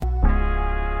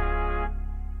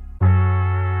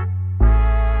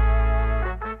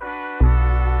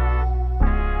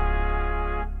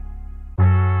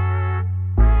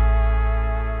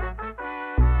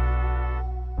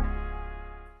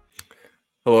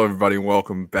Hello, everybody.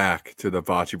 Welcome back to the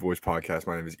Bocce Boys podcast.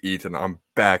 My name is Ethan. I'm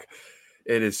back.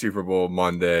 It is Super Bowl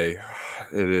Monday.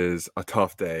 It is a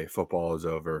tough day. Football is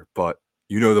over, but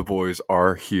the boys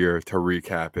are here to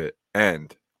recap it,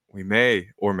 and we may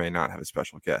or may not have a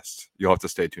special guest. You'll have to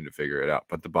stay tuned to figure it out,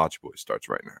 but the Bocce Boys starts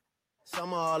right now.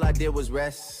 Summer, all I did was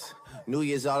rest. New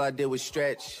Year's, all I did was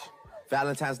stretch.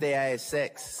 Valentine's Day, I had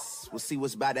sex. We'll see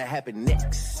what's about to happen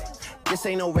next. This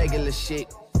ain't no regular shit.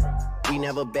 We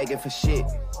never begging for shit.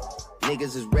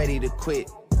 Niggas is ready to quit.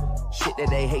 Shit that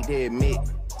they hate to admit.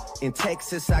 In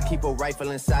Texas, I keep a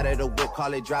rifle inside of the whip,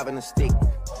 call it driving a stick.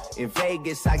 In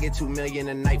Vegas, I get $2 million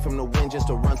a night from the wind just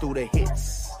to run through the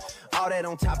hits. All that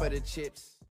on top of the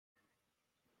chips.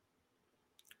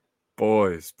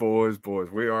 Boys,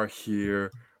 we are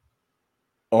here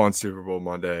on Super Bowl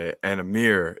Monday, and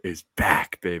Amir is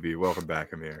back, baby. Welcome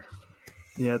back, Amir.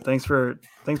 Yeah, thanks for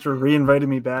re-inviting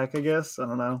me back, I guess. I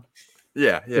don't know.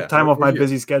 Yeah. Took time off my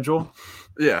busy schedule.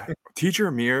 Yeah. Teacher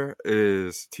Amir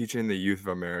is teaching the youth of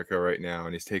America right now,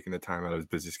 and he's taking the time out of his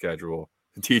busy schedule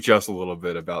to teach us a little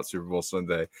bit about Super Bowl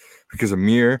Sunday. Because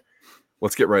Amir,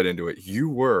 let's get right into it. You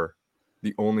were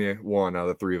the only one out of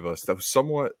the three of us that was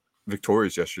somewhat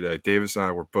victorious yesterday. Davis and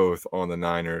I were both on the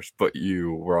Niners, but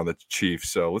you were on the Chiefs.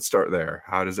 So let's start there.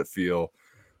 How does it feel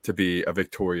to be a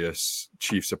victorious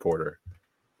Chiefs supporter?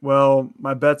 Well,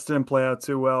 my bets didn't play out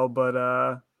too well, but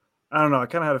I don't know. I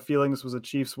kind of had a feeling this was a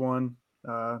Chiefs one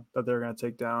that they were going to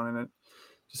take down, and it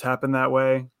just happened that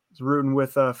way. I was rooting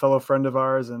with a fellow friend of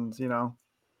ours, and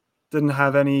didn't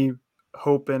have any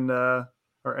hope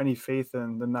or any faith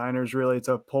in the Niners really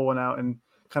to pull one out and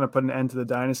kind of put an end to the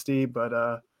dynasty.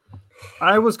 But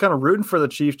I was kind of rooting for the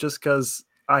Chiefs just because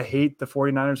I hate the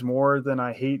 49ers more than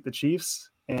I hate the Chiefs,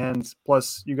 and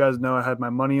plus, you guys know I had my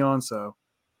money on, so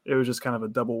it was just kind of a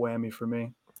double whammy for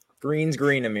me. Green's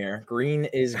green, Amir. Green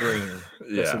is green.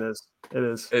 Yeah. Yes, it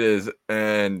is. It is.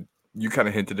 And you kind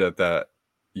of hinted at that.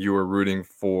 You were rooting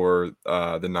for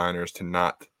the Niners to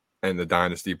not end the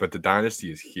dynasty, but the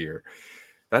dynasty is here.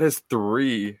 That is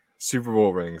 3 Super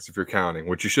Bowl rings, if you're counting,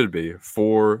 which you should be,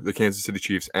 for the Kansas City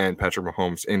Chiefs and Patrick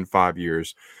Mahomes in 5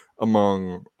 years,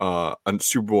 among a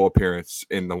Super Bowl appearance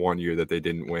in the 1 year that they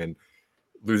didn't win,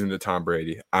 losing to Tom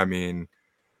Brady. I mean,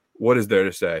 what is there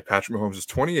to say? Patrick Mahomes is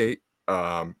 28.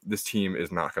 This team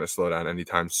is not going to slow down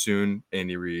anytime soon.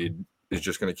 Andy Reid is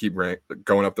just going to keep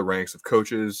going up the ranks of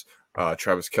coaches.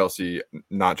 Travis Kelce,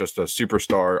 not just a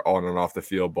superstar on and off the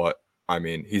field, but, I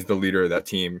mean, he's the leader of that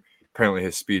team. Apparently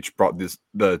his speech brought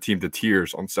the team to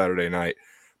tears on Saturday night.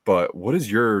 But what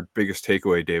is your biggest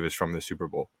takeaway, Davis, from the Super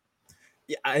Bowl?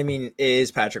 Yeah, I mean, it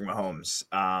is Patrick Mahomes.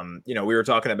 We were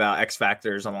talking about X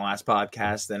factors on the last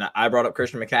podcast, and I brought up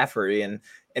Christian McCaffrey, and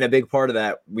a big part of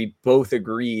that, we both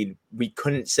agreed we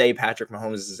couldn't say Patrick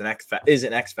Mahomes is an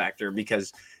X factor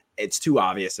because it's too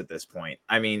obvious at this point.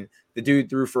 I mean, the dude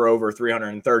threw for over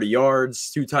 330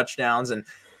 yards, 2 touchdowns, and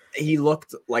he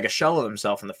looked like a shell of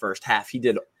himself in the first half. He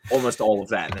did almost all of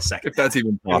that in the second. If that's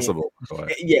even possible.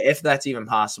 If that's even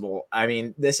possible. I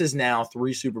mean, this is now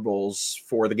 3 Super Bowls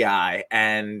for the guy.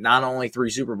 And not only 3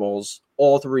 Super Bowls,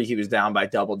 all 3 he was down by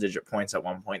double-digit points at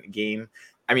one point in the game.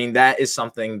 I mean, that is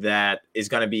something that is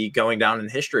going to be going down in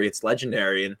history. It's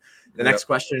legendary. And the next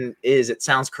question is, it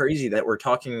sounds crazy that we're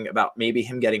talking about maybe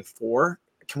him getting 4.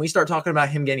 Can we start talking about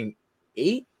him getting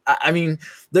 8? I mean,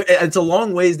 it's a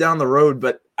long ways down the road,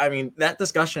 but I mean, that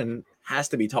discussion has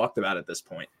to be talked about at this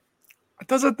point.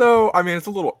 Does it though? I mean, it's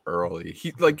a little early.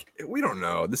 We don't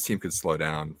know. This team could slow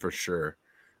down for sure.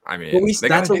 I mean,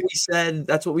 that's what we said.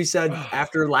 That's what we said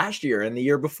after last year and the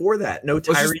year before that. No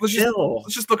Tyreek Hill.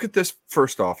 Let's just look at this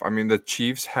first off. I mean, the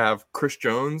Chiefs have Chris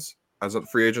Jones as a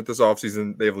free agent this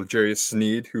offseason. They have L'Jarius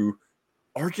Sneed, who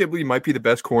arguably might be the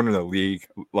best corner in the league.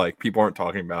 Like, people aren't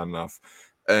talking about enough.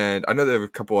 And I know they have a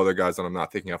couple other guys that I'm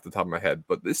not thinking off the top of my head,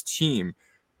 but this team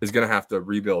is going to have to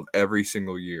rebuild every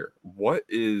single year. What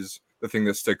is the thing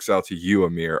that sticks out to you,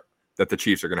 Amir, that the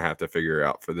Chiefs are going to have to figure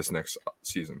out for this next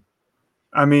season?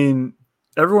 I mean,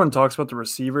 everyone talks about the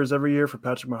receivers every year for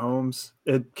Patrick Mahomes.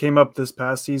 It came up this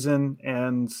past season,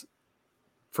 and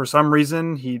for some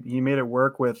reason, he made it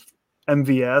work with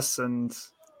MVS and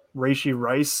Rashee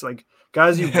Rice, like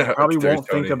guys you probably won't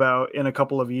think about in a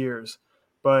couple of years.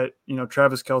 But,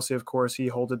 Travis Kelce, of course, he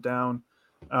holds it down.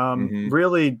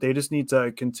 Really, they just need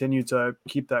to continue to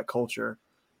keep that culture.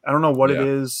 I don't know what it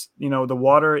is. The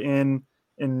water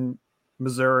in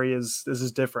Missouri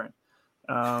is different.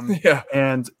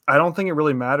 And I don't think it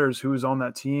really matters who's on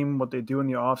that team, what they do in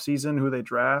the offseason, who they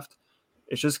draft.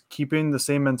 It's just keeping the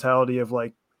same mentality of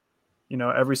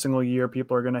every single year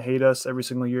people are going to hate us. Every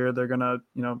single year they're going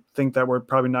to, think that we're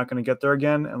probably not going to get there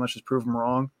again, and let's just prove them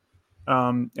wrong.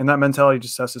 And that mentality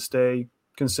just has to stay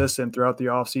consistent throughout the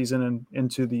offseason and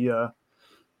into the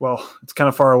well, it's kind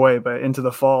of far away, but into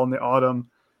the fall and the autumn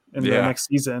and the next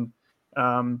season.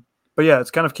 But yeah,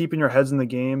 it's kind of keeping your heads in the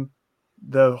game.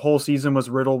 The whole season was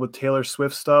riddled with Taylor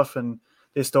Swift stuff, and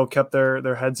they still kept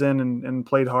their heads in and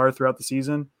played hard throughout the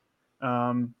season.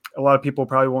 A lot of people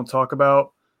probably won't talk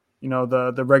about,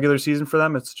 the regular season for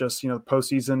them. It's just,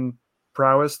 postseason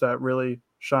prowess that really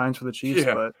shines for the Chiefs,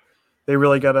 but they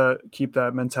really got to keep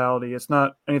that mentality. It's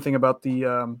not anything about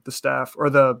the staff or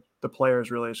the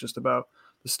players, really. It's just about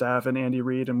the staff and Andy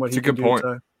Reid and what he can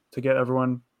do to get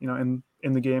everyone, in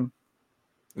the game.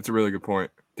 It's a really good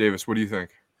point. Davis, what do you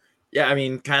think? Yeah, I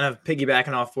mean, kind of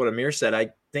piggybacking off what Amir said,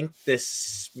 I think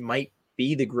this might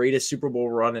be the greatest Super Bowl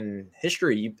run in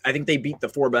history. I think they beat the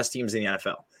 4 best teams in the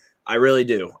NFL. I really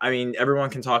do. I mean, everyone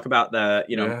can talk about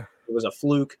it was a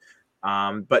fluke.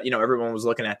 But everyone was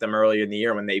looking at them earlier in the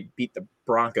year when they beat the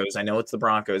Broncos. I know it's the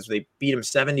Broncos. They beat them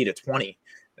 70-20.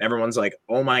 Everyone's like,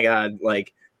 oh my God,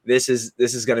 like this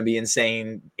is going to be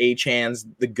insane. Achan's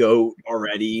the GOAT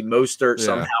already. Mostert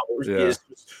somehow is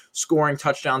scoring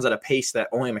touchdowns at a pace that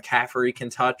only McCaffrey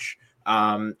can touch.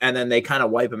 And then they kind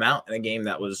of wipe him out in a game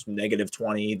that was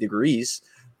 -20 degrees.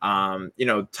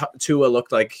 Tua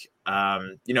looked like,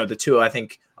 the Tua I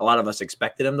think a lot of us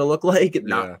expected him to look like,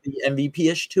 not the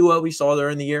MVP-ish Tua we saw there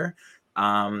in the year.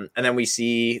 And then we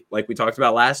see, like we talked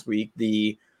about last week,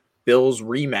 the Bills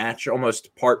rematch,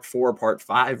 almost part 4, part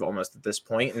 5, almost at this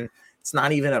point. And it's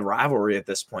not even a rivalry at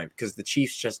this point because the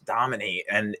Chiefs just dominate.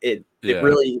 And it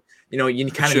really, you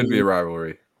kind of shouldn't be a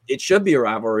rivalry. It should be a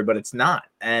rivalry, but it's not.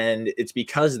 And it's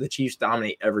because the Chiefs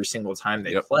dominate every single time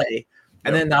they play.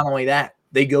 And then not only that,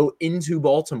 they go into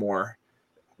Baltimore,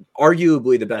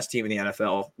 arguably the best team in the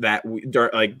NFL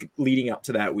leading up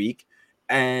to that week.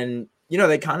 And,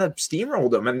 they kind of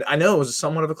steamrolled them. And I know it was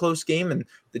somewhat of a close game, and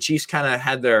the Chiefs kind of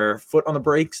had their foot on the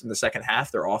brakes in the second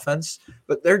half, their offense,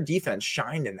 but their defense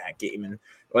shined in that game. And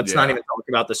let's not even talk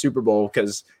about the Super Bowl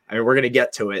because, we're going to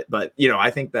get to it. But, I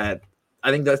think that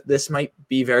this might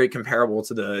be very comparable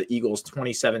to the Eagles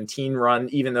 2017 run,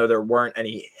 even though there weren't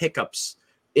any hiccups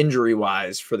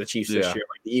injury-wise for the Chiefs this year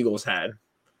like the Eagles had.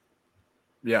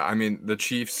 Yeah, the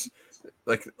Chiefs,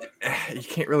 you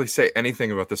can't really say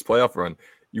anything about this playoff run.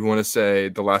 You want to say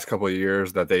the last couple of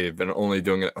years that they've been only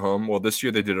doing it at home. Well, this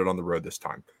year they did it on the road this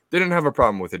time. They didn't have a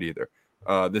problem with it either.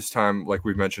 This time, like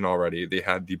we've mentioned already, they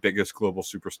had the biggest global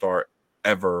superstar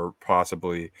ever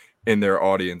possibly in their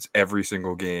audience every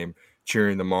single game,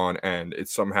 cheering them on, and it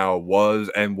somehow was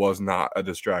and was not a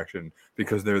distraction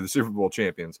because they're the Super Bowl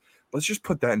champions. Let's just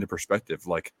put that into perspective.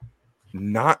 Like,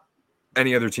 not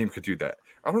any other team could do that.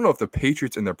 I don't know if the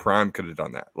Patriots in their prime could have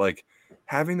done that. Like,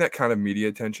 having that kind of media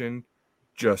attention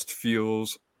just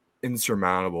feels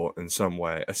insurmountable in some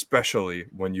way, especially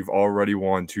when you've already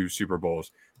won 2 Super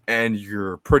Bowls and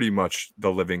you're pretty much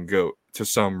the living GOAT to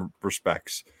some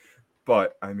respects.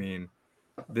 But,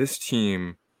 this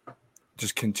team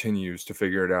just continues to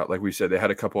figure it out. Like we said, they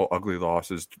had a couple ugly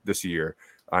losses this year.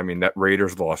 That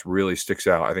Raiders loss really sticks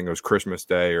out. I think it was Christmas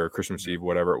Day or Christmas Eve,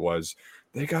 whatever it was.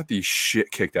 They got the shit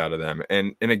kicked out of them.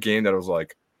 And in a game that was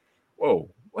like, whoa,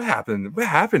 what happened? What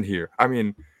happened here?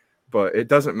 But it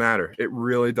doesn't matter. It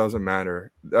really doesn't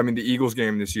matter. The Eagles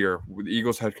game this year, the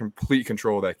Eagles had complete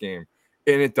control of that game.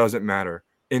 And it doesn't matter.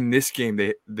 In this game,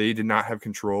 they did not have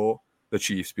control, the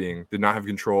Chiefs did not have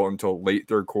control until late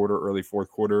third quarter, early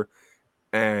fourth quarter.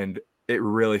 And it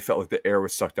really felt like the air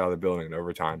was sucked out of the building in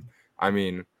overtime.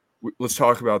 Let's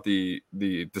talk about the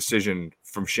decision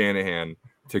from Shanahan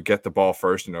to get the ball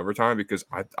first in overtime, because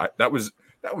that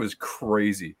was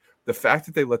crazy. The fact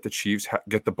that they let the Chiefs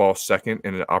get the ball second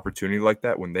in an opportunity like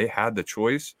that when they had the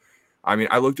choice.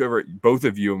 I looked over at both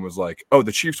of you and was like, oh,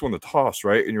 the Chiefs won the toss,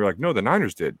 right? And you're like, no, the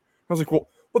Niners did. I was like, well,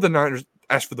 the Niners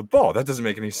asked for the ball. That doesn't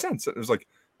make any sense. It was like,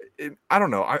 I don't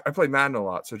know. I play Madden a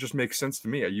lot, so it just makes sense to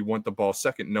me. You want the ball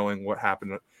second, knowing what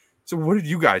happened. So what did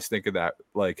you guys think of that?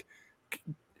 Like,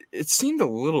 it seemed a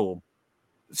little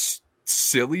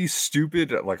silly,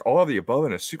 stupid, like all of the above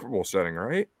in a Super Bowl setting,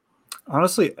 right?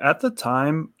 Honestly, at the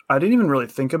time, I didn't even really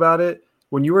think about it.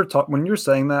 When you were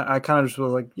saying that, I kind of just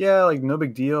was like, yeah, like no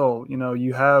big deal.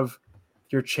 You have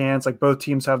your chance. Like both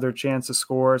teams have their chance to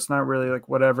score. It's not really like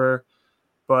whatever.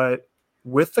 But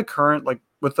with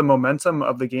the momentum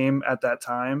of the game at that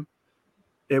time,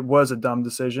 it was a dumb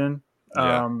decision.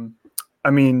 Yeah.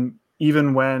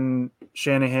 Even when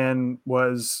Shanahan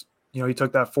was, he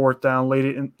took that 4th down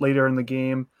later in the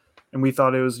game, and we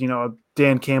thought it was, a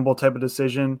Dan Campbell type of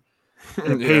decision.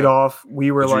 And it paid off.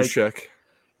 We were like,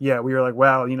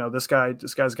 wow, this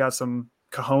guy's got some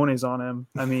cojones on him.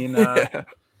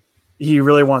 He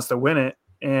really wants to win it.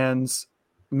 And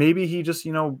maybe he just,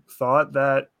 thought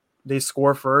that they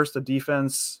score first. The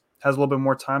defense has a little bit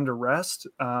more time to rest.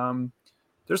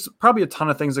 There's probably a ton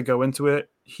of things that go into it.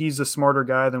 He's a smarter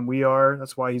guy than we are.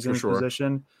 That's why he's in his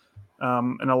position.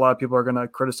 And a lot of people are going to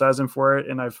criticize him for it.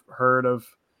 And I've heard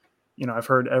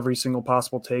every single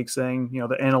possible take saying,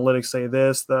 the analytics say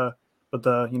this, but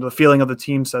the feeling of the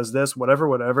team says this,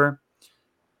 whatever.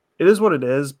 It is what it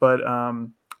is, but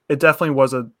it definitely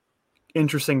was a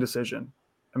interesting decision.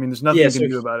 I mean, there's nothing you can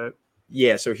do about it.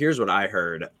 Yeah. So here's what I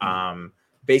heard.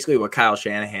 Basically what Kyle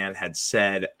Shanahan had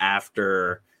said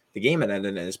after the game and then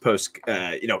in his post,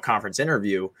 conference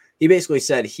interview, he basically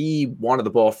said he wanted the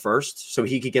ball first so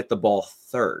he could get the ball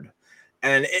third.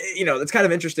 And, it's kind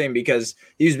of interesting because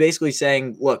he was basically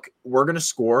saying, look, we're going to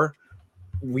score.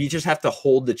 We just have to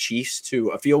hold the Chiefs to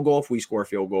a field goal if we score a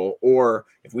field goal, or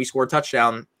if we score a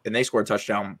touchdown and they score a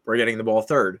touchdown, we're getting the ball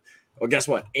third. Well, guess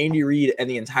what? Andy Reid and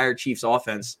the entire Chiefs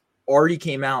offense already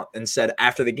came out and said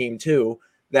after the game too,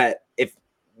 that if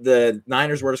the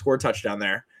Niners were to score a touchdown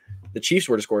there, the Chiefs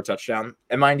were to score a touchdown.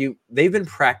 And mind you, they've been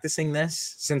practicing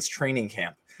this since training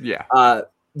camp. Yeah.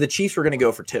 The Chiefs were going to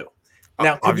go for 2.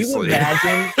 Now, could you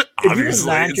imagine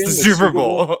it's the Super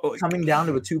Bowl coming down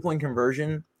to a 2-point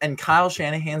conversion and Kyle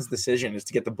Shanahan's decision is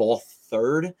to get the ball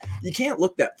third? You can't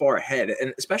look that far ahead.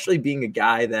 And especially being a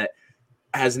guy that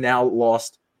has now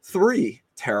lost 3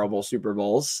 terrible Super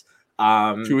Bowls.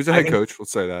 He was a head coach.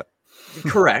 Let's say that.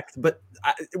 Correct. But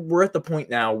we're at the point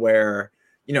now where,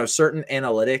 certain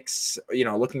analytics,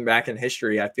 looking back in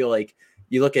history, I feel like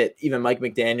you look at even Mike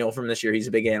McDaniel from this year. He's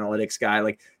a big analytics guy.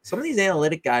 Like some of these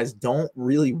analytic guys don't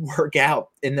really work out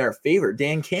in their favor.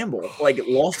 Dan Campbell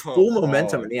lost full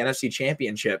momentum in the NFC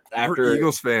Championship after we're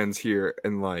Eagles fans here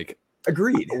and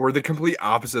agreed. We're the complete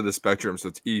opposite of the spectrum, so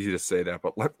it's easy to say that.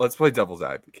 But let's play devil's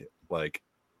advocate.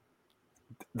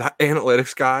 That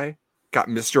analytics guy got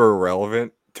Mr.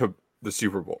 Irrelevant to the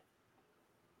Super Bowl.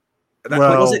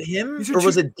 Was it him or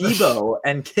was it Debo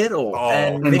and Kittle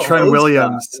and Trent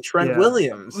Williams?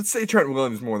 Williams. Let's say Trent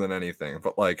Williams more than anything,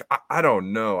 but I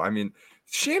don't know. I mean,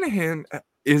 Shanahan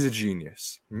is a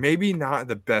genius. Maybe not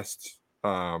the best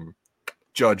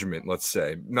judgment, let's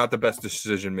say, not the best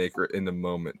decision maker in the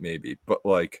moment, maybe, but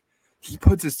he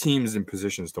puts his teams in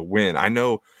positions to win. I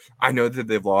know that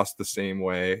they've lost the same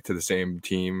way to the same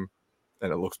team,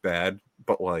 and it looks bad,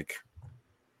 but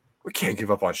we can't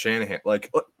give up on Shanahan.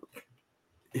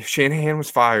 If Shanahan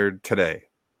was fired today,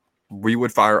 we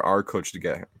would fire our coach to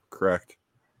get him, correct?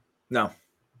 No.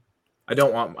 I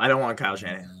don't want Kyle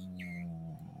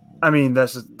Shanahan. I mean,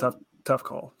 that's a tough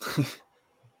call.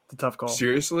 The tough call.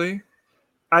 Seriously?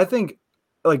 I think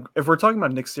if we're talking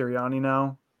about Nick Sirianni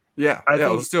now, I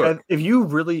think let's do it. If you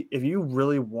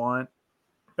really want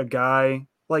a guy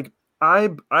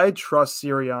I trust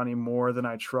Sirianni more than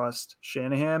I trust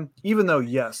Shanahan, even though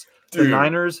the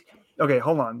Niners. Okay,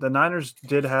 hold on. The Niners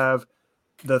did have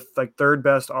the third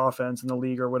best offense in the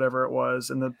league or whatever it was,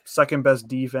 and the second best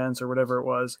defense or whatever it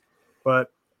was.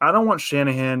 But I don't want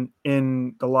Shanahan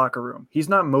in the locker room. He's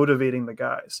not motivating the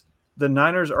guys. The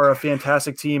Niners are a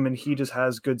fantastic team, and he just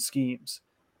has good schemes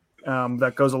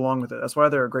that goes along with it. That's why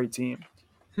they're a great team.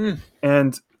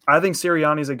 And I think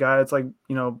Sirianni's a guy that's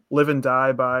live and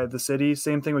die by the city.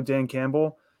 Same thing with Dan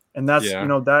Campbell, and that's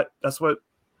that's what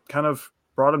kind of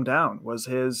brought him down was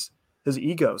his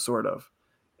ego, sort of.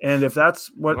 And if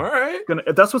that's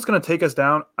what's gonna take us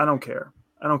down, I don't care.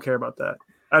 I don't care about that.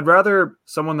 I'd rather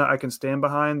someone that I can stand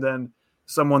behind than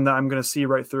someone that I'm gonna see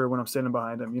right through when I'm standing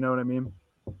behind him. You know what I mean?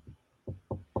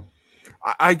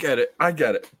 I get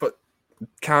it. But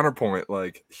counterpoint,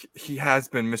 he has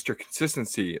been Mr.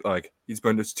 Consistency. He's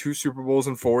been to 2 Super Bowls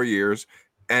in 4 years,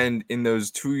 and in those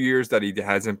 2 years that he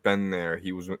hasn't been there,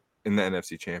 he was in the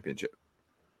NFC Championship.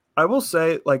 I will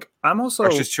say, I'm also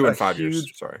just 2 and 5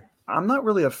 years. Sorry, I'm not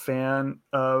really a fan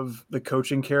of the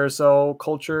coaching carousel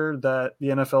culture that the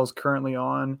NFL is currently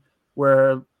on,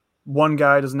 where one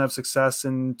guy doesn't have success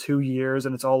in 2 years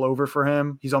and it's all over for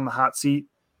him. He's on the hot seat.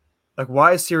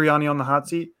 Why is Sirianni on the hot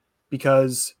seat?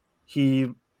 Because he,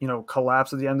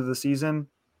 collapsed at the end of the season.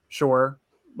 Sure,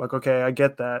 okay, I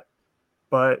get that,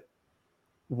 but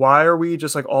why are we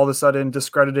just all of a sudden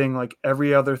discrediting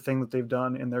every other thing that they've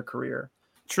done in their career?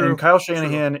 True. And Kyle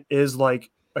Shanahan is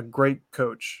a great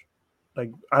coach.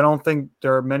 I don't think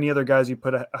there are many other guys you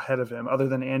put ahead of him other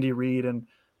than Andy Reid and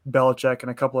Belichick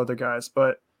and a couple other guys.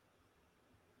 But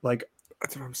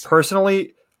that's what I'm saying.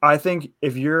 Personally, I think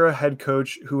if you're a head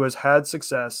coach who has had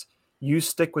success, you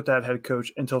stick with that head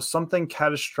coach until something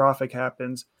catastrophic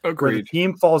happens. Agreed. Where the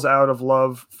team falls out of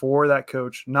love for that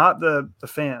coach, not the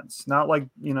fans, not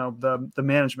the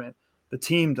management. The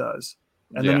team does.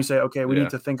 And then you say, okay, we need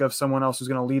to think of someone else who's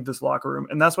going to lead this locker room.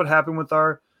 And that's what happened with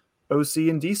our OC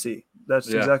and DC. That's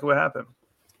exactly what happened.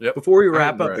 Yep. Before we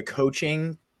wrap up the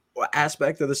coaching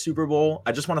aspect of the Super Bowl,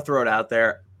 I just want to throw it out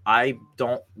there. I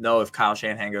don't know if Kyle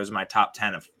Shanahan goes in my top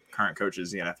 10 of current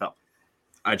coaches in the NFL.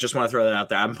 I just want to throw that out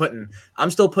there.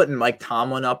 I'm still putting Mike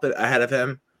Tomlin up ahead of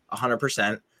him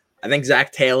 100%. I think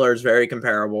Zach Taylor is very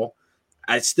comparable.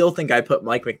 I still think I put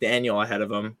Mike McDaniel ahead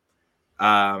of him.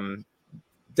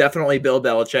 Definitely Bill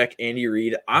Belichick, Andy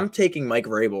Reid. I'm taking Mike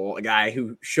Vrabel, a guy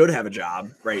who should have a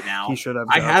job right now. He should have.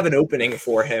 I have an opening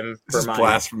for him. This is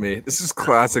blasphemy. This is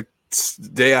classic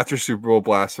day after Super Bowl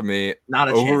blasphemy. Not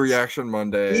a overreaction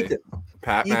Monday.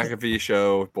 Pat McAfee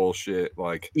show bullshit.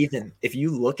 Like Ethan, if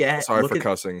you look at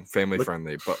cussing, family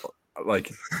friendly, but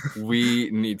like we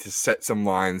need to set some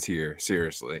lines here.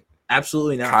 Seriously,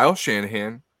 absolutely not. Kyle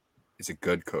Shanahan is a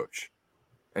good coach,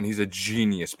 and he's a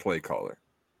genius play caller.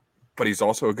 But he's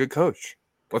also a good coach.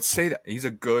 Let's say that he's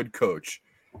a good coach.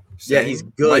 Yeah, he's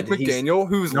good. Mike McDaniel,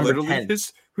 who's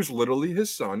literally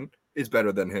his son, is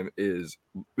better than him. Is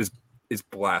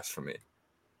blasphemy.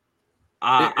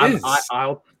 I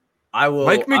will.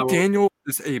 Mike McDaniel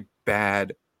is a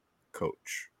bad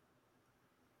coach.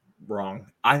 Wrong.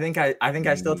 I think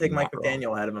I still take Mike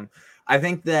McDaniel ahead of him. I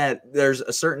think that there's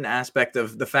a certain aspect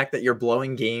of the fact that you're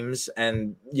blowing games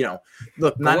and,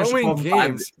 look, blowing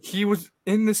games. He was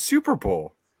in the Super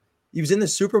Bowl. He was in the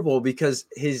Super Bowl because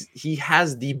he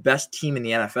has the best team in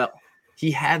the NFL.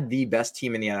 He had the best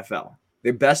team in the NFL,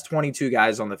 the best 22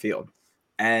 guys on the field.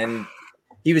 And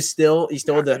he still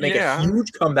had to make a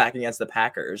huge comeback against the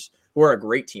Packers, who are a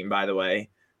great team, by the way.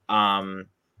 I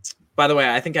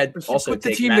think I'd also take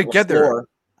the team together. LaFleur.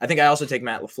 I think I also take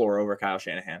Matt LaFleur over Kyle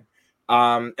Shanahan.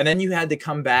 And then you had to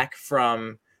come back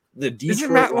from the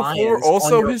Detroit Matt Lions. LaFleur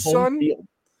also his son? Field.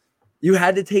 You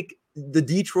had to take the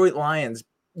Detroit Lions.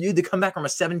 You had to come back from a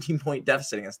 17-point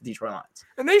deficit against the Detroit Lions.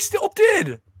 And they still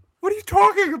did. What are you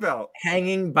talking about?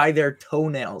 Hanging by their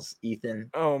toenails, Ethan.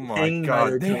 Oh, my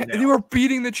God. They were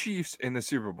beating the Chiefs in the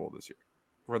Super Bowl this year.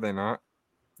 Were they not?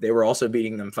 They were also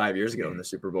beating them 5 years ago in the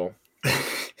Super Bowl.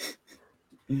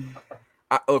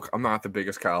 Look, I'm not the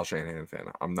biggest Kyle Shanahan fan.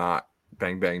 I'm not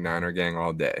bang, bang, Niner gang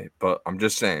all day. But I'm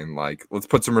just saying, like, let's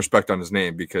put some respect on his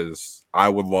name because I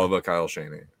would love a Kyle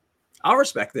Shanahan. I'll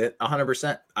respect it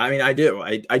 100%. I mean, I do.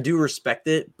 I do respect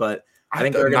it, but I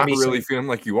think I'm not really feeling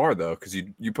like you are, though, because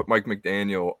you put Mike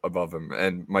McDaniel above him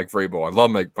and Mike Vrabel. I love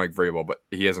Mike Vrabel, but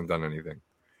he hasn't done anything.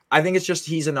 I think it's just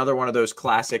he's another one of those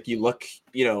classic. You look,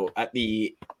 at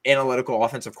the analytical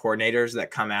offensive coordinators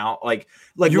that come out. Like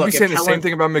you'd be saying the same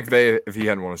thing about McVay if he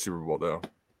hadn't won a Super Bowl, though.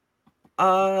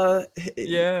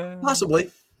 Yeah,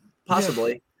 possibly.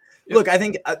 Yeah. Look, I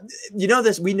think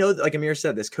this. We know, like Amir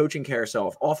said, this coaching carousel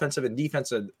of offensive and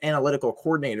defensive analytical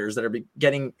coordinators that are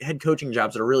getting head coaching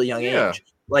jobs at a really young age.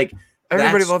 Like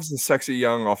everybody loves the sexy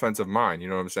young offensive mind. You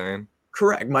know what I'm saying?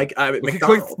 Correct, Mike.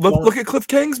 Look at Cliff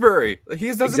Kingsbury.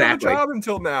 He doesn't have a job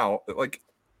until now. Like,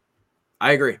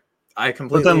 I agree. I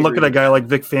completely. But then look at a guy like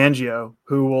Vic Fangio,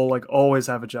 who will like always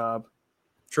have a job.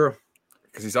 True,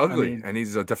 because he's ugly and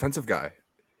he's a defensive guy.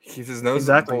 He keeps his nose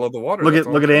below the water.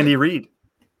 Look at Andy Reid.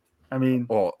 I mean,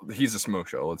 well, he's a smoke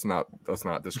show. Let's not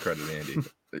discredit Andy.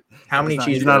 How many cheeseburgers?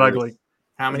 He's not ugly.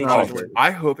 How many cheeseburgers?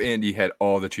 I hope Andy had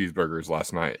all the cheeseburgers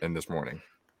last night and this morning.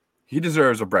 He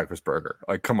deserves a breakfast burger.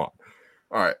 Like, come on.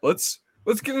 All right, let's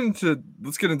get into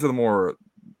the more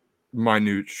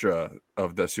minutia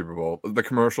of the Super Bowl, the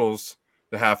commercials,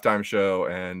 the halftime show,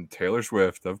 and Taylor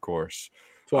Swift, of course.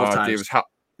 12 times.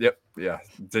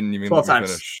 Didn't even 12 times.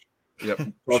 Finish.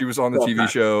 Yep, she was on the TV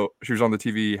show. She was on the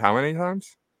TV how many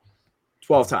times?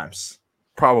 12 times.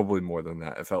 Probably more than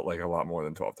that. It felt like a lot more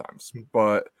than 12 times.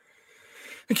 But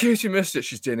in case you missed it,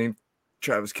 she's dating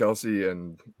Travis Kelce,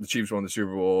 and the Chiefs won the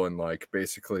Super Bowl, and like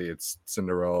basically it's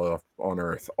Cinderella on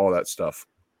Earth, all that stuff.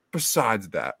 Besides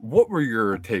that, what were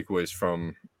your takeaways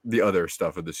from the other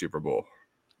stuff of the Super Bowl?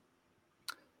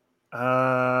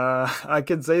 I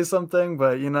could say something,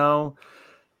 but I'll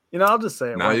just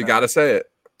say it. Now you got to say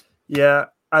it. Yeah,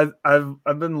 I've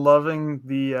been loving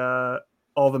the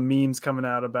all the memes coming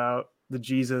out about the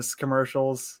Jesus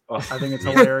commercials. I think it's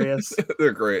hilarious.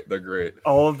 They're great.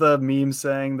 All of the memes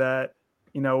saying that,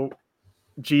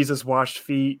 Jesus washed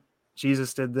feet.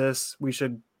 Jesus did this. We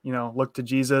should, look to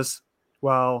Jesus.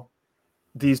 While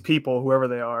these people, whoever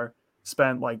they are,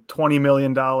 spent like $20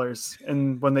 million,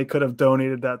 and when they could have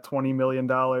donated that $20 million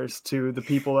to the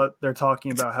people that they're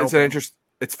talking about helping.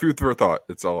 It's food for thought.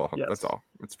 It's all. Yes. That's all.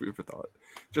 It's food for thought.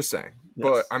 Just saying. Yes.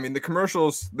 But I mean, the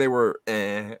commercials, they were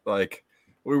like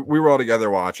we were all together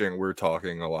watching. We were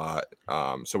talking a lot.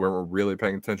 So we weren't really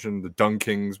paying attention. The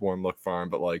Dunkings one looked fine,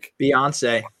 but like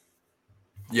Beyonce.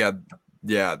 yeah,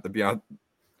 the Beyond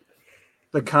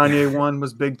The Kanye one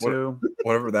was big too.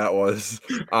 whatever that was.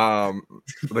 The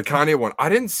Kanye one. I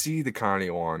didn't see the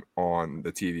Kanye one on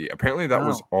the TV. Apparently that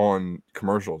was on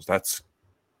commercials. That's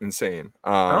insane.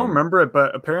 I don't remember it,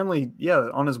 but apparently, yeah,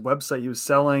 on his website he was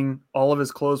selling all of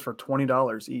his clothes for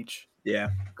 $20 each. Yeah.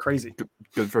 Crazy.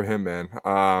 Good for him, man.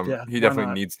 Yeah, He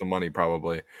definitely needs the money,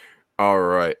 probably. All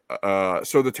right.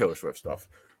 So the Taylor Swift stuff.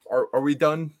 Are we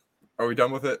done? Are we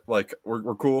done with it? Like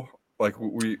we're cool. Like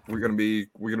we're gonna be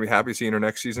happy seeing her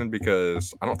next season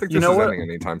because I don't think this is ending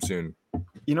anytime soon.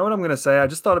 You know what I'm gonna say? I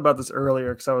just thought about this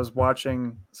earlier because I was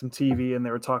watching some TV and they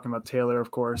were talking about Taylor,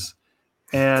 of course.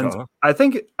 And I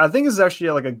think it's actually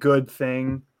like a good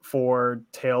thing for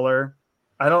Taylor.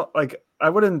 I'm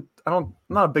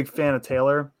not a big fan of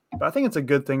Taylor, but I think it's a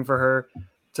good thing for her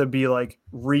to be like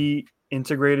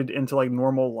reintegrated into like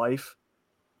normal life.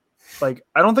 Like,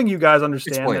 I don't think you guys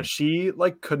understand that she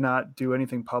like could not do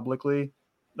anything publicly,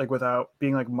 like without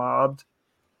being like mobbed.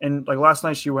 And like last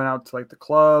night she went out to like the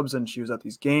clubs and she was at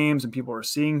these games and people were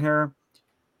seeing her.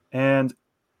 And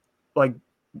like,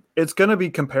 it's going to be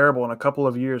comparable in a couple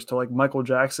of years to like Michael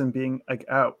Jackson being like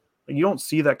out. Like, you don't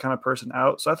see that kind of person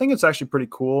out. So I think it's actually pretty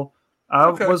cool.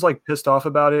 I was like pissed off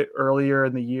about it earlier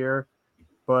in the year,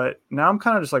 but now I'm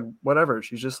kind of just like, whatever.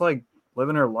 She's just like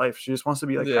living her life. She just wants to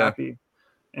be like happy.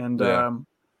 And I'm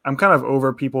kind of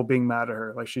over people being mad at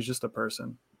her. Like, she's just a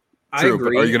person. True, but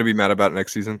are you going to be mad about it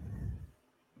next season?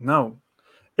 No.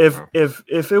 If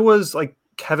it was like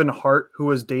Kevin Hart who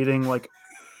was dating like,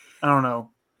 I don't know,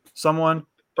 someone,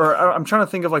 or I'm trying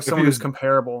to think of like someone who's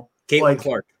comparable. Caitlin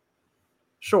Clark.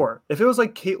 Sure. If it was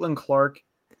like Caitlin Clark,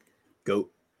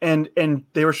 GOAT, and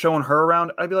they were showing her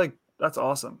around, I'd be like, that's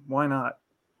awesome. Why not?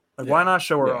 Like, why not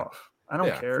show her off? I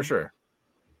don't care. For sure.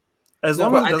 As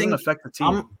long as it doesn't affect the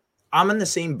team. I'm in the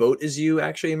same boat as you,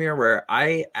 actually, Amir, where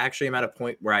I actually am at a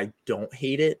point where I don't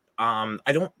hate it. I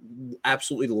don't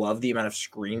absolutely love the amount of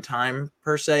screen time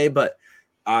per se, but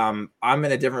I'm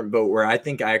in a different boat where I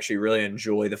think I actually really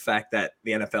enjoy the fact that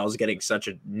the NFL is getting such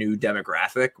a new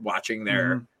demographic watching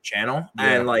their channel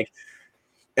and like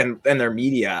and their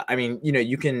media. I mean, you know,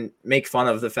 you can make fun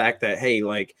of the fact that, hey,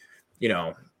 like, you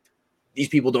know, these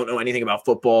people don't know anything about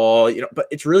football, you know, but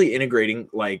it's really integrating,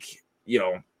 like, you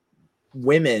know,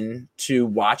 women to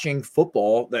watching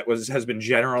football that has been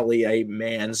generally a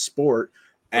man's sport.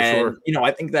 And, you know,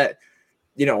 I think that,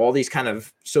 you know, all these kind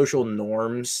of social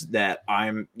norms that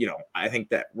I think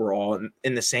that we're all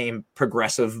in the same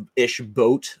progressive-ish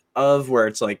boat of, where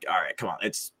it's like, all right, come on,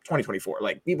 it's 2024.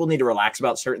 Like, people need to relax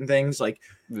about certain things. Like,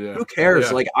 who cares?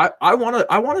 Yeah. Like, I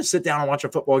want to sit down and watch a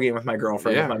football game with my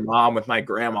girlfriend, with my mom, with my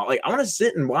grandma. Like, I want to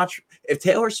sit and watch. If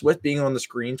Taylor Swift being on the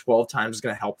screen 12 times is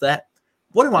going to help that,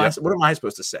 what am I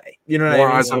supposed to say? You know what I mean?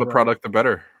 More eyes on the product, the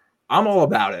better. I'm all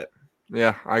about it.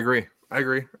 Yeah, I agree.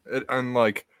 And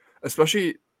like,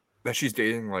 especially that she's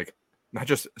dating like not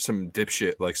just some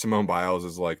dipshit like Simone Biles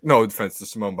is like, no offense to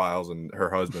Simone Biles and her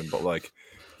husband, but like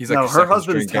he's like her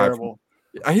husband's terrible.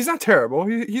 He's not terrible.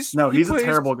 He's a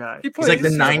terrible guy. He's like the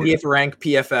 90th ranked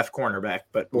PFF cornerback,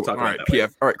 but we'll talk about that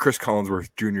later. All right, Chris Collinsworth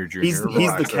Jr. He's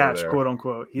the catch, quote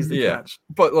unquote. He's the catch.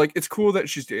 But like, it's cool that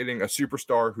she's dating a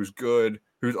superstar who's good,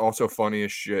 who's also funny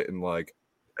as shit, and like,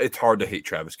 it's hard to hate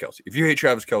Travis Kelce. If you hate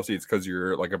Travis Kelce, it's because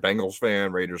you're like a Bengals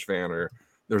fan, Raiders fan, or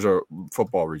there's a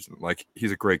football reason. Like,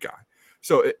 he's a great guy.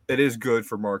 So it is good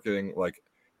for marketing. Like,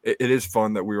 it is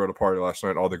fun that we were at a party last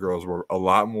night. All the girls were a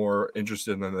lot more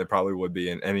interested than they probably would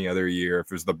be in any other year. If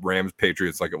it was the Rams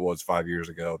Patriots like it was 5 years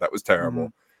ago, that was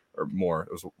terrible. Or more.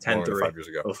 It was 10-3. 5 years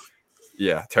ago. Oof.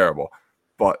 Yeah, terrible.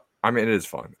 But I mean, it is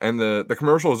fun. And the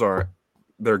commercials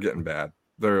they're getting bad.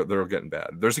 They're getting bad.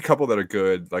 There's a couple that are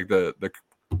good. Like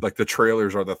the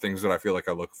trailers are the things that I feel like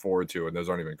I look forward to, and those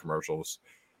aren't even commercials.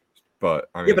 But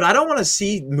I mean, but I don't want to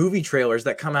see movie trailers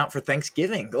that come out for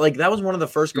Thanksgiving. Like, that was one of the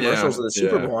first commercials of the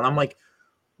Super Bowl, and I'm like,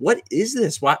 what is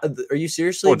this? Why are you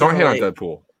seriously? Oh, don't hate on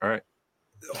Deadpool. All right.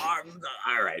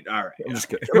 All right. I'm just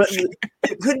kidding. But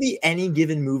it could be any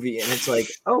given movie, and it's like,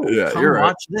 come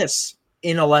watch this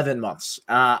in 11 months.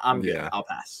 I'm good. I'll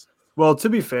pass. Well, to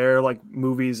be fair, like,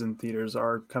 movies and theaters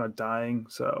are kind of dying.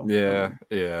 So yeah,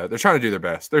 they're trying to do their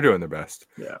best. They're doing their best.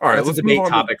 Yeah. All right, let's debate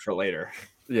topic for later.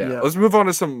 Yeah, let's move on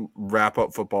to some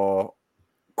wrap-up football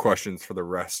questions for the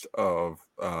rest of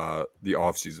the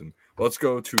offseason. Let's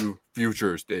go to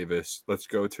futures, Davis. Let's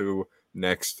go to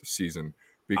next season,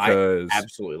 because I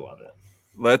absolutely love it.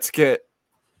 Let's get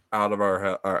out of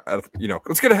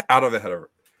let's get out of the head of it.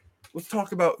 Let's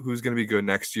talk about who's going to be good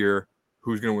next year.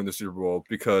 who's going to win the Super Bowl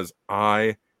because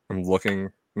I am looking,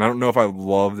 and I don't know if I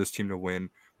love this team to win,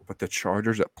 but the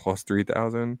Chargers at plus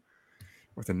 3,000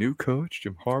 with a new coach,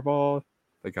 Jim Harbaugh,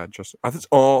 they got just. That's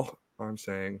all I'm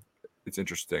saying. It's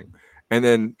interesting. And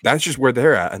then that's just where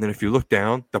they're at. And then if you look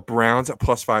down, the Browns at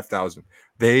plus 5,000.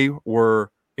 They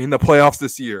were in the playoffs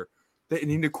this year. They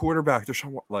need a quarterback.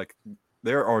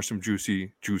 There are some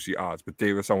juicy odds. But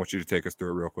Davis, I want you to take us through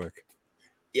it real quick.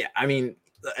 Yeah, I mean,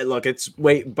 look, it's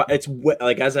like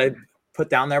as I put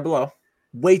down there below,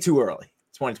 way too early.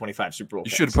 2025 Super Bowl.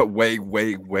 You should have put way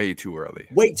too early.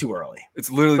 Way too early.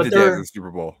 It's literally the day of the Super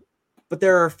Bowl. But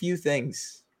there are a few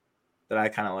things that I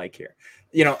kind of like here.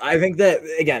 I think that,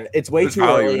 again, it's way too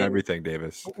early. And everything,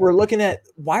 Davis. We're looking at,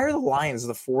 why are the Lions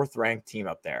the 4th ranked team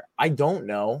up there? I don't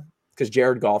know, because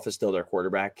Jared Goff is still their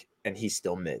quarterback, and he's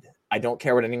still mid. I don't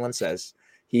care what anyone says.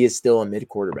 He is still a mid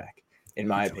quarterback, in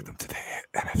my opinion. Them to the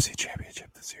NFC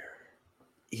Championship this year.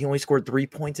 He only scored 3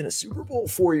 points in a Super Bowl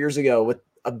 4 years ago with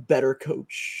a better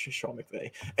coach, Sean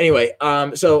McVay. Anyway,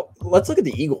 so let's look at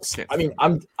the Eagles. I mean,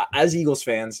 as Eagles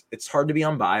fans, it's hard to be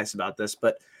unbiased about this,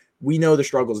 but we know the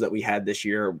struggles that we had this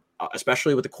year,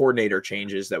 especially with the coordinator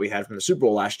changes that we had from the Super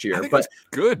Bowl last year. But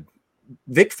good.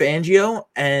 Vic Fangio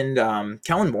and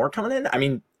Kellen Moore coming in. I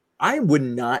mean, I would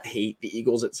not hate the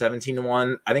Eagles at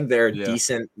 17-1. I think they're a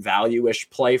decent value-ish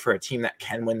play for a team that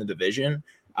can win the division.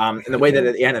 And the way that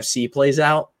the NFC plays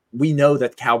out, we know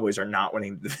that the Cowboys are not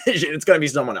winning the division. It's going to be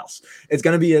someone else. It's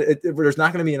going to be there's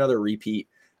not going to be another repeat.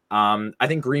 I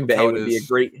think Green Bay would be a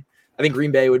great. I think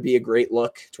Green Bay would be a great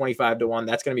look, 25-1.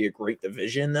 That's going to be a great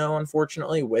division, though.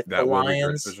 Unfortunately, with the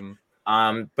Lions.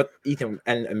 But Ethan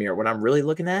and Amir, what I'm really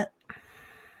looking at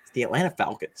is the Atlanta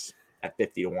Falcons at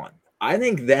 50-1. I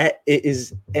think that it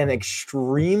is an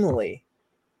extremely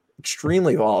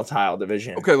volatile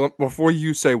division. Okay, before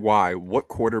you say why, what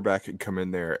quarterback could come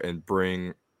in there and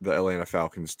bring the Atlanta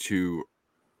Falcons to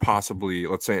possibly,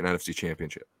 let's say, an NFC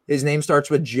championship? His name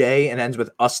starts with J and ends with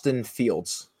Austin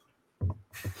Fields.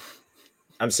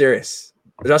 I'm serious.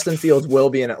 Justin Fields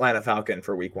will be an Atlanta Falcon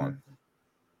for week 1.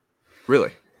 Really?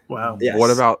 Wow. Yes.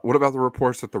 What about the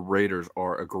reports that the Raiders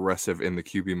are aggressive in the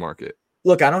QB market?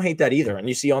 Look, I don't hate that either. And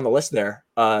you see on the list there,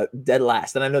 dead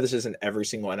last. And I know this isn't every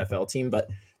single NFL team, but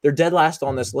they're dead last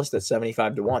on this list at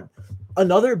 75-1.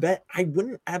 Another bet I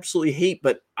wouldn't absolutely hate,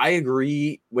 but I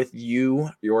agree with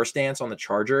your stance on the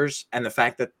Chargers and the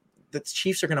fact that the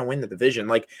Chiefs are going to win the division.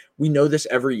 Like, we know this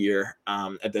every year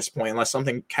at this point, unless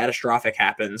something catastrophic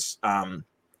happens.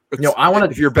 If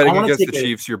you're betting against the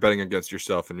Chiefs, you're betting against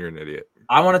yourself and you're an idiot.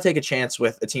 I want to take a chance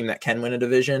with a team that can win a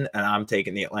division, and I'm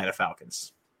taking the Atlanta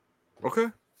Falcons. Okay.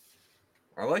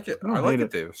 I like it. I like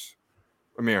it, Davis.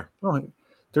 Amir.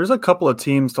 There's a couple of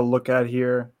teams to look at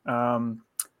here.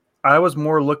 I was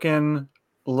more looking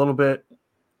a little bit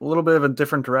of a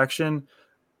different direction.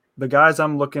 The guys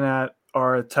I'm looking at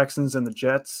are Texans and the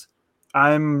Jets.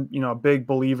 I'm, a big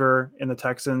believer in the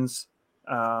Texans.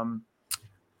 I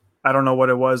don't know what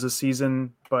it was this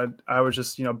season, but I was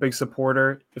just, a big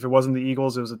supporter. If it wasn't the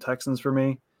Eagles, it was the Texans for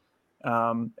me.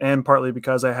 And partly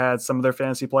because I had some of their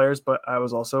fantasy players, but I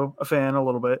was also a fan a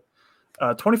little bit.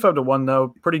 25-1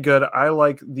 though, pretty good. I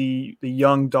like the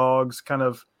young dogs kind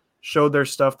of showed their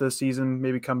stuff this season,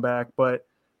 maybe come back. But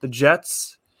the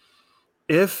Jets,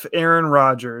 if Aaron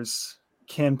Rodgers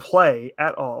can play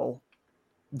at all,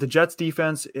 the Jets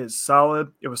defense is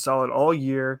solid. It was solid all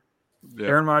year. Yep.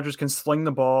 Aaron Rodgers can sling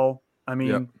the ball. I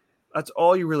mean, that's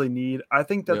all you really need. I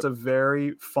think that's a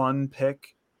very fun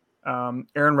pick. Aaron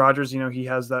Rodgers, he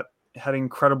had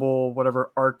incredible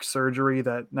arc surgery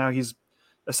that now he's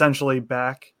essentially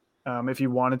back. If he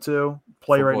wanted to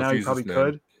play football right now, he probably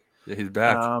could. Yeah, he's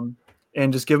back.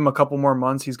 And just give him a couple more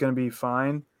months, he's going to be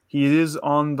fine. He is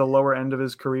on the lower end of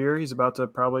his career. He's about to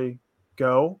probably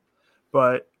go,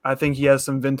 but I think he has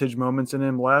some vintage moments in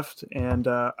him left. And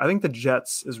I think the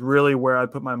Jets is really where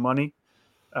I'd put my money.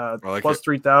 Plus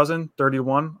 3,000,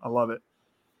 31. I love it.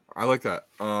 I like that.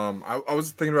 I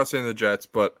was thinking about saying the Jets,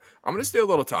 but I'm going to stay a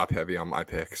little top heavy on my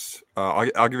picks.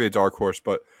 I'll give you a dark horse,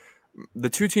 but the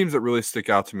two teams that really stick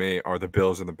out to me are the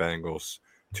Bills and the Bengals.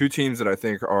 Two teams that I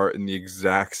think are in the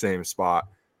exact same spot.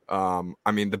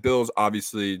 I mean, the Bills,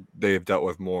 obviously, they have dealt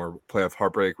with more playoff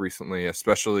heartbreak recently,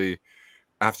 especially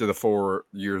after the 4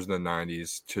 years in the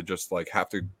 90s to just have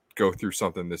to go through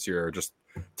something this year. Just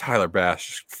Tyler Bass,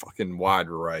 just fucking wide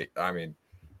right. I mean,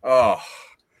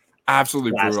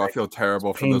 absolutely brutal. I feel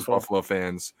terrible for those Buffalo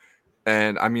fans.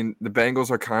 And I mean, the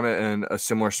Bengals are kind of in a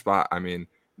similar spot. I mean,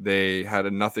 they had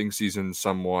a nothing season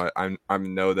somewhat. I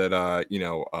know that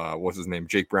what's his name?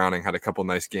 Jake Browning had a couple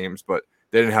nice games, but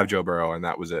they didn't have Joe Burrow, and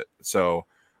that was it. So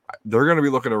they're going to be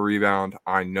looking to rebound.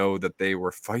 I know that they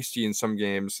were feisty in some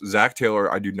games. Zach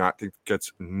Taylor, I do not think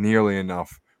gets nearly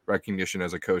enough recognition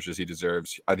as a coach as he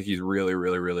deserves. I think he's really,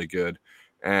 really, really good.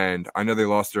 And I know they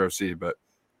lost their OC, but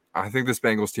I think this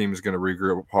Bengals team is going to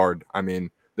regroup hard. I mean,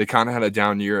 they kind of had a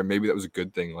down year, and maybe that was a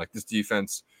good thing. Like, this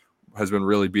defense has been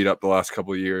really beat up the last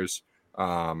couple of years.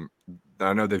 I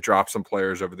know they've dropped some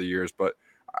players over the years, but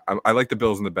I like the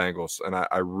Bills and the Bengals, and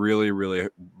I really, really,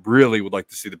 really would like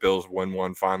to see the Bills win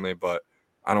one finally, but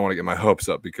I don't want to get my hopes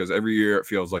up because every year it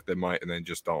feels like they might, and they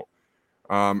just don't.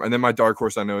 And then my dark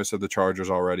horse, I know I said the Chargers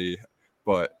already,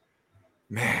 but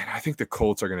man, I think the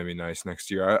Colts are going to be nice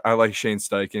next year. I like Shane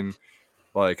Steichen.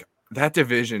 Like, that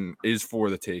division is for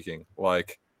the taking.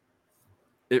 Like,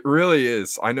 it really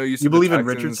is. I know you said You believe the in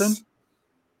Texans. Richardson?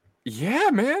 Yeah,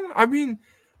 man. I mean,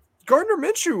 Gardner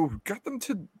Minshew got them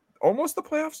to almost the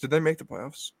playoffs. Did they make the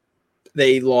playoffs?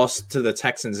 They lost to the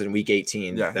Texans in Week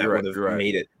 18. Yeah, that you're would have right.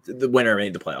 made it. The winner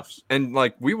made the playoffs. And,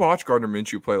 like, we watched Gardner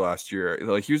Minshew play last year.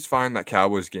 Like, he was fine that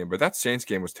Cowboys game, but that Saints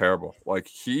game was terrible. Like,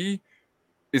 he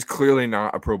is clearly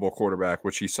not a Pro Bowl quarterback,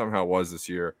 which he somehow was this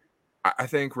year. I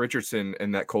think Richardson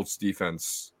and that Colts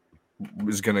defense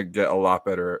is going to get a lot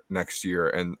better next year.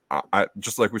 And I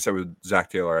just like we said with Zach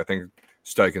Taylor, I think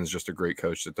Steichen's just a great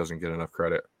coach that doesn't get enough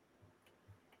credit.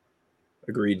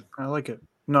 Agreed. I like it.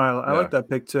 No, I like that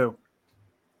pick too.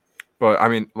 But I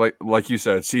mean, like you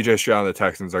said, CJ Stroud and the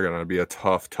Texans are going to be a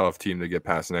tough team to get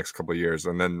past the next couple of years.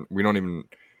 And then we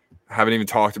haven't even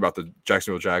talked about the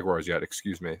Jacksonville Jaguars yet.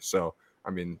 Excuse me. So I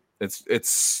mean,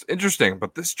 it's interesting,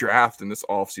 but this draft and this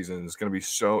offseason is going to be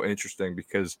so interesting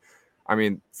because, I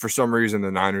mean, for some reason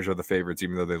the Niners are the favorites,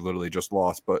 even though they literally just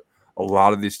lost. But a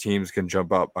lot of these teams can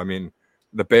jump up. I mean,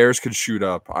 the Bears could shoot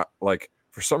up.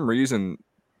 For some reason,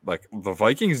 like the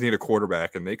Vikings need a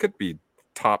quarterback, and they could be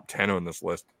top 10 on this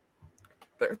list.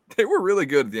 They were really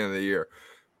good at the end of the year.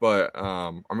 But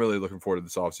I'm really looking forward to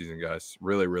this offseason, guys.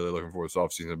 Really, really looking forward to this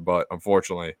offseason. But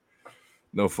unfortunately,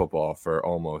 no football for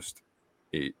almost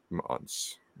 8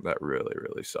 months. That really,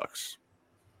 really sucks.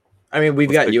 I mean,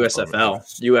 we've got USFL,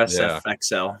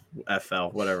 USFXL,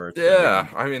 FL, whatever. Yeah,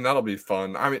 I mean, that'll be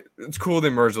fun. I mean, it's cool they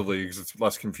merge the leagues. It's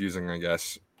less confusing, I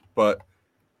guess. But,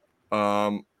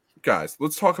 guys,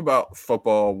 let's talk about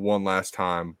football one last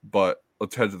time, but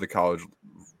let's head to the college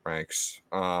ranks.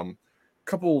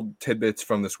 Couple tidbits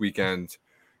from this weekend.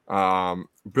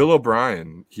 Bill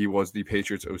O'Brien, he was the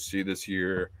Patriots OC this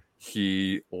year.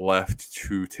 He left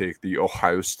to take the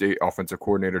Ohio State offensive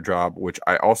coordinator job, which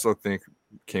I also think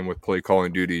came with play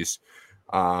calling duties.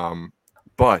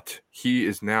 But he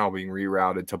is now being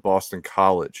rerouted to Boston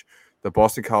College. The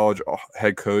Boston College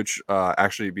head coach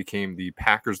actually became the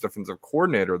Packers defensive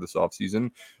coordinator this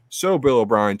offseason. So Bill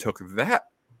O'Brien took that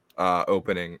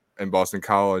opening in Boston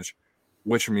College,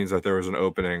 which means that there was an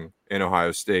opening in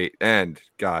Ohio State. And,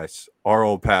 guys, our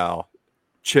old pal,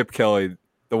 Chip Kelly,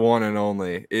 the one and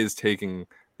only, is taking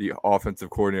the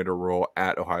offensive coordinator role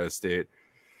at Ohio State.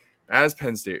 As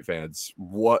Penn State fans,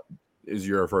 what is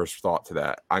your first thought to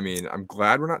that? I mean, I'm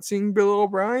glad we're not seeing Bill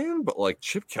O'Brien, but like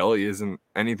Chip Kelly isn't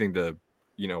anything to,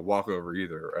 walk over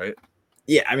either, right?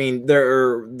 Yeah, I mean,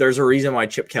 there's a reason why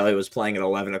Chip Kelly was playing at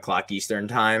 11 o'clock Eastern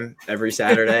time every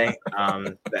Saturday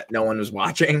that no one was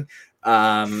watching.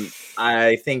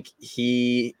 I think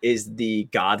he is the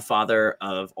godfather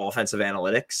of offensive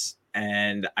analytics.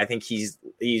 And I think he's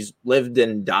lived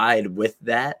and died with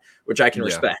that, which I can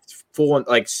respect.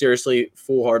 Seriously,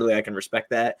 full-heartedly, I can respect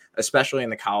that, especially in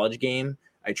the college game.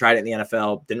 I tried it in the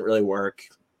NFL, didn't really work.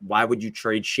 Why would you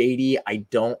trade Shady? I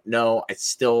don't know. I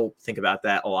still think about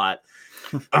that a lot.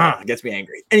 It gets me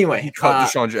angry. Anyway. He cut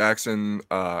Deshaun Jackson,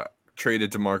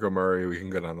 traded DeMarco Murray. We can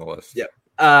go down the list. Yep.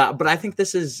 But I think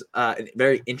this is a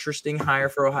very interesting hire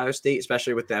for Ohio State,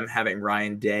 especially with them having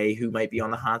Ryan Day, who might be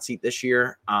on the hot seat this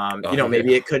year.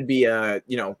 Maybe it could be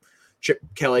Chip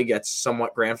Kelly gets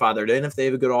somewhat grandfathered in if they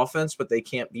have a good offense, but they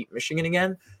can't beat Michigan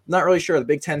again. I'm not really sure. The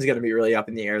Big Ten is going to be really up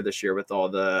in the air this year with all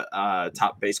the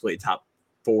top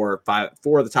four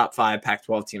of the top 5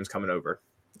 Pac-12 teams coming over.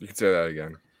 You can say that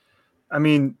again. I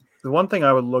mean, the one thing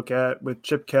I would look at with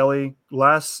Chip Kelly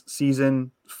last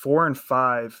season,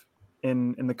 4-5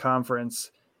 in the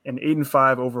conference and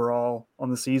 8-5 overall on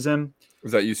the season.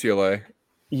 Was that UCLA?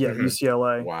 Yeah,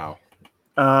 UCLA. Wow.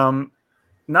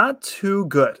 Not too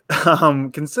good.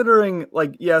 Considering,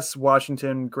 yes,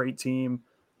 Washington, great team.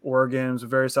 Oregon was a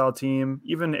very solid team.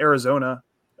 Even Arizona,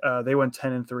 they went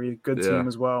 10-3, good team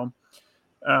as well.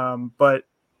 But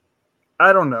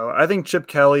I don't know. I think Chip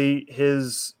Kelly,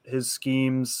 his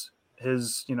schemes,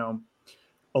 his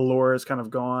allure is kind of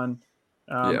gone.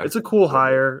 It's a cool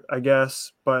hire, I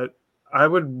guess, but I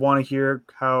would want to hear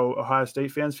how Ohio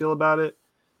State fans feel about it.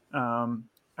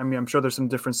 I mean, I'm sure there's some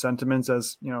different sentiments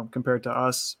as, compared to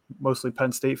us, mostly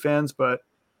Penn State fans, but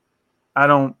I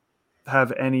don't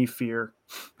have any fear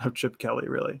of Chip Kelly,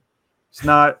 really. It's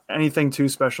not anything too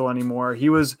special anymore. He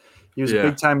was a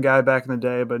big time guy back in the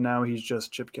day, but now he's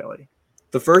just Chip Kelly.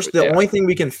 The only thing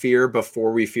we can fear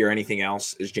before we fear anything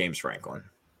else is James Franklin.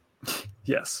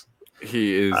 Yes.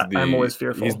 He is I'm always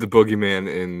fearful. He's the boogeyman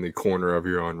in the corner of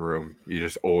your own room. You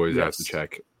just always have to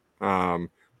check.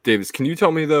 Davis, can you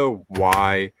tell me, though,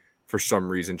 why, for some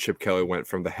reason, Chip Kelly went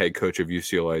from the head coach of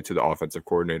UCLA to the offensive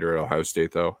coordinator at Ohio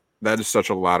State, though? That is such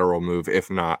a lateral move,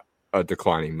 if not a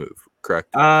declining move,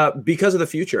 correct? Because of the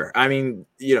future. I mean,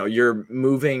 you're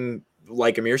moving,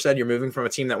 like Amir said, you're moving from a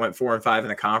team that went 4-5 in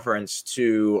the conference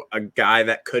to a guy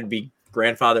that could be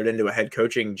grandfathered into a head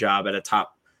coaching job at a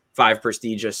top 5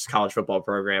 prestigious college football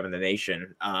program in the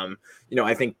nation.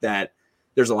 I think that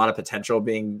there's a lot of potential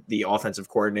being the offensive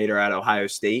coordinator at Ohio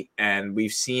State. And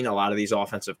we've seen a lot of these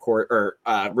offensive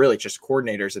really just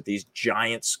coordinators at these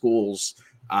giant schools,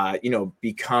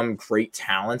 become great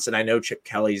talents. And I know Chip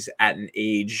Kelly's at an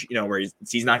age, where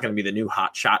he's not going to be the new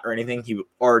hot shot or anything. He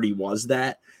already was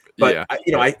that. But,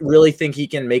 I really think he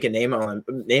can make a name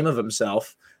of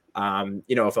himself,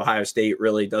 if Ohio State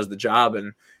really does the job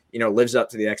and, lives up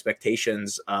to the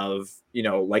expectations of,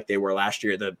 like they were last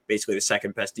year, basically the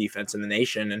second best defense in the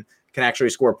nation, and can actually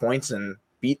score points and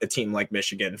beat a team like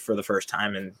Michigan for the first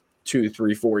time in 2,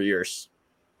 3, 4 years.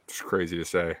 It's crazy to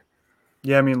say.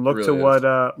 Yeah, I mean, look to what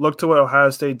Ohio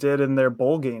State did in their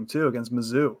bowl game too against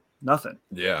Mizzou. Nothing.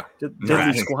 Yeah,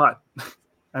 diddly squat.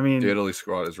 I mean, diddly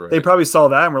squat is right. They probably saw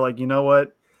that and were like, you know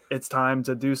what, it's time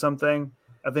to do something.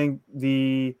 I think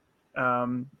the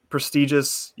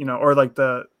prestigious, or like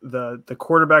the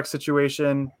quarterback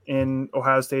situation in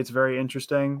Ohio State is very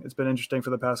interesting. It's been interesting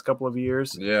for the past couple of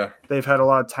years. Yeah, they've had a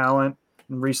lot of talent.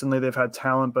 And recently, they've had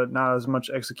talent, but not as much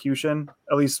execution,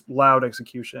 at least loud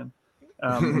execution.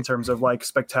 In terms of like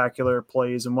spectacular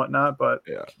plays and whatnot, but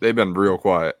they've been real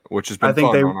quiet, which has been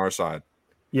fun on our side.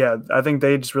 Yeah, I think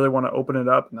they just really want to open it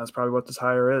up, and that's probably what this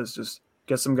hire is. Just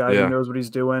get some guy who knows what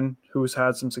he's doing, who's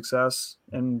had some success,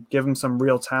 and give him some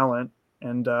real talent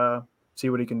and see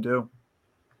what he can do.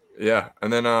 Yeah,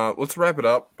 and then let's wrap it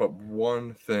up. But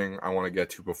one thing I want to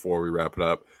get to before we wrap it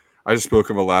up, I just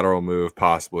spoke of a lateral move,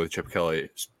 possibly Chip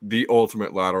Kelly, the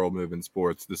ultimate lateral move in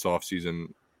sports this offseason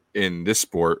in this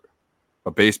sport. A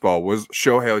baseball was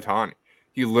Shohei Ohtani.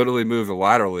 He literally moved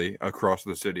laterally across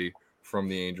the city from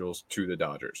the Angels to the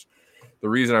Dodgers. The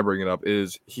reason I bring it up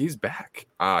is he's back.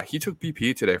 He took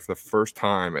BP today for the first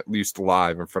time, at least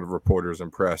live in front of reporters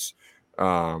and press,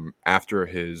 after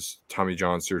his Tommy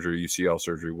John surgery, UCL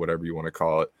surgery, whatever you want to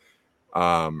call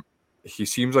it. He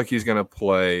seems like he's going to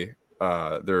play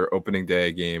their opening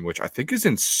day game, which I think is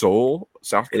in Seoul,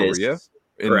 South Korea,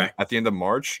 at the end of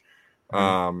March.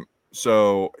 Mm-hmm.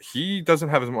 So he doesn't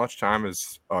have as much time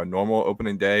as a normal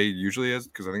opening day usually is,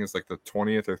 because I think it's like the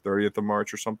 20th or 30th of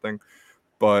March or something.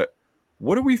 But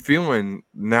what are we feeling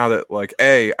now that, like,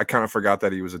 I kind of forgot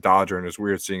that he was a Dodger and it's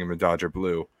weird seeing him in Dodger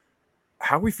blue.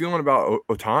 How are we feeling about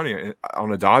Ohtani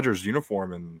on a Dodgers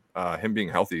uniform and him being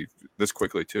healthy this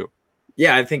quickly too?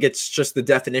 Yeah, I think it's just the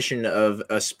definition of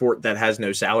a sport that has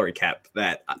no salary cap.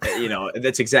 That,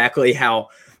 that's exactly how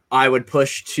I would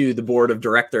push to the board of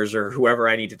directors or whoever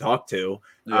I need to talk to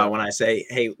when I say,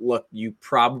 hey, look, you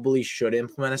probably should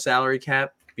implement a salary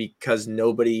cap, because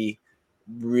nobody's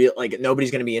going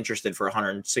to be interested for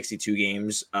 162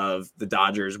 games of the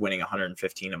Dodgers winning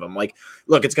 115 of them. Like,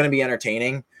 look, it's going to be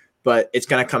entertaining, but it's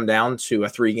going to come down to a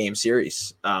 3-game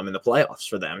series in the playoffs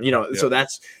for them. So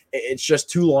it's just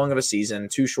too long of a season,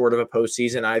 too short of a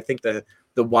postseason. I think the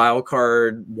wild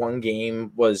card 1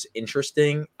 game was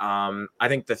interesting. I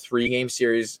think the 3-game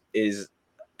series is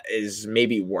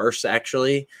maybe worse,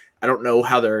 actually. I don't know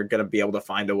how they're going to be able to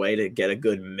find a way to get a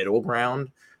good middle ground.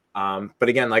 But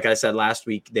again, like I said last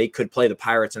week, they could play the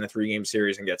Pirates in a 3-game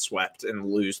series and get swept and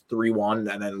lose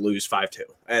 3-1 and then lose 5-2.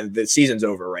 And the season's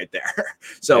over right there.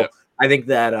 So I think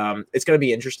that it's going to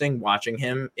be interesting watching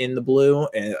him in the blue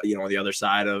and, on the other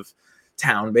side of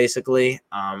town, basically.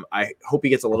 I hope he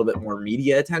gets a little bit more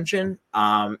media attention.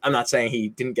 I'm not saying he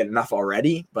didn't get enough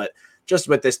already, but just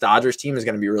with this Dodgers team is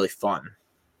going to be really fun.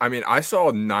 I mean, I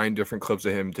saw 9 different clips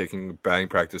of him taking batting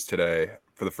practice today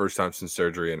for the first time since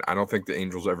surgery, and I don't think the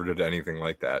Angels ever did anything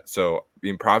like that. So,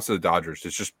 being props to the Dodgers,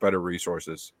 it's just better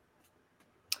resources.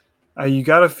 You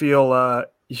gotta feel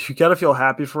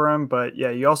happy for him, but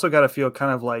you also gotta feel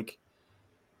kind of like,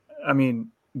 I mean,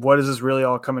 what is this really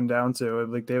all coming down to?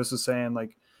 Like Davis was saying,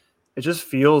 like, it just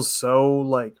feels so,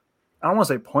 like, I don't want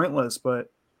to say pointless,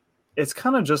 but it's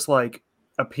kind of just like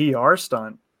a PR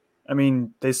stunt. I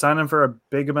mean, they signed him for a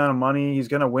big amount of money. He's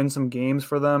going to win some games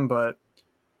for them, but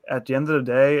at the end of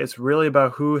the day, it's really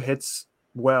about who hits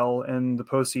well in the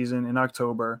postseason in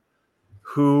October,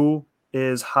 who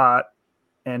is hot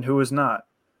and who is not.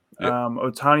 Yep.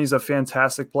 Ohtani's a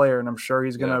fantastic player, and I'm sure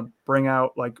he's going to bring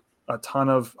out like a ton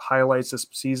of highlights this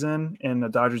season in the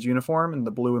Dodgers uniform in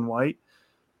the blue and white.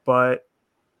 But,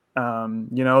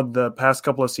 the past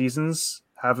couple of seasons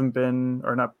haven't been,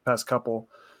 or not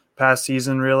past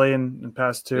season really, and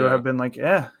past two have been like,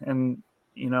 And,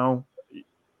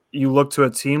 you look to a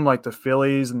team like the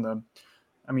Phillies and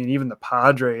even the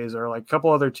Padres or like a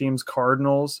couple other teams,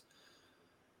 Cardinals.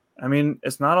 I mean,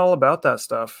 it's not all about that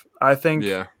stuff. I think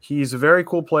he's a very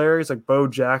cool player. He's like Bo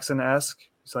Jackson-esque.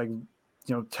 He's like,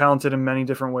 talented in many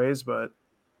different ways, but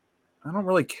I don't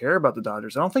really care about the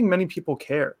Dodgers. I don't think many people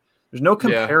care. There's no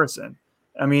comparison.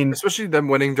 I mean, especially them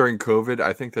winning during COVID.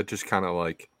 I think that just kind of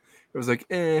like, it was like,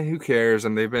 who cares?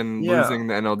 And they've been losing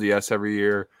the NLDS every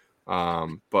year.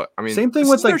 But I mean, same thing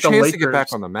with like the Lakers. To get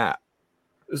back on the map.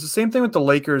 It's the same thing with the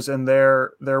Lakers and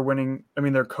their winning. I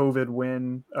mean, their COVID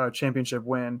win, championship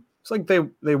win. It's like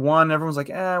they won. Everyone's like,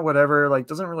 whatever. Like,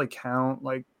 doesn't really count.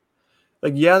 Like,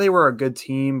 they were a good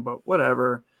team, but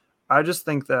whatever. I just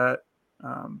think that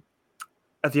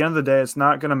at the end of the day, it's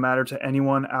not going to matter to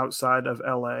anyone outside of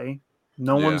LA.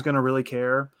 No one's going to really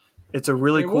care. It's a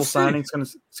really cool signing. It's going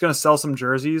to sell some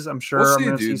jerseys. I'm sure. I'm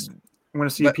going to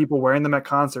see people wearing them at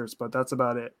concerts, but that's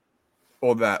about it.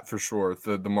 Well, that for sure.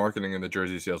 The marketing and the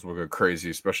jersey sales will go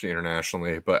crazy, especially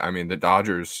internationally. But I mean, the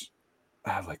Dodgers,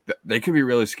 they could be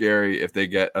really scary if they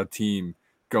get a team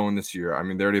going this year. I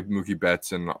mean, they already have Mookie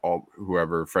Betts and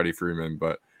Freddie Freeman,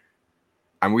 but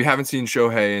we haven't seen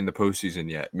Shohei in the postseason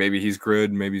yet. Maybe he's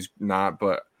good, maybe he's not,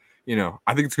 but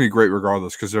I think it's gonna be great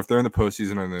regardless. Because if they're in the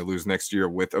postseason and they lose next year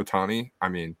with Ohtani, I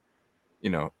mean,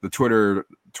 the Twitter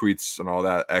tweets and all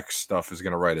that X stuff is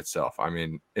gonna write itself. I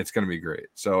mean, it's gonna be great.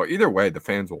 So either way, the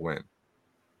fans will win.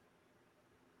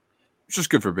 It's just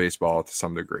good for baseball to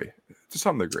some degree.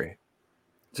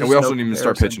 And we also need to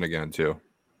start pitching again too.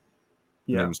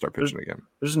 Yeah, start pitching again.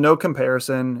 There's no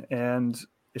comparison, and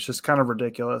it's just kind of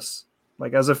ridiculous.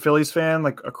 Like as a Phillies fan,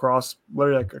 like across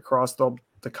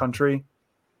the country,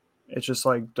 it just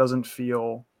like doesn't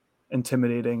feel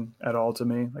intimidating at all to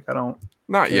me. Like I don't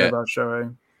care about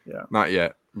Shohei. Yeah, not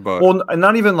yet. But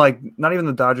not even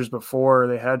the Dodgers before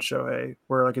they had Shohei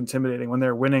were like intimidating when they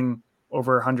were winning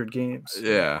over 100 games.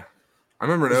 Yeah, I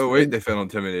remember in 2008 they felt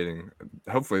intimidating.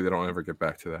 Hopefully they don't ever get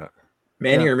back to that.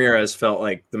 Manny Ramirez felt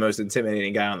like the most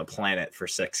intimidating guy on the planet for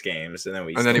 6 games, and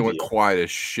then he went quiet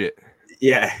as shit.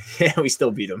 Yeah, we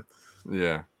still beat him.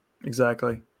 Yeah,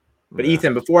 exactly. But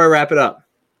Ethan, before I wrap it up,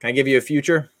 can I give you a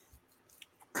future?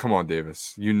 Come on,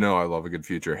 Davis. You know I love a good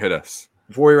future. Hit us.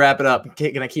 Before we wrap it up,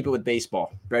 can I keep it with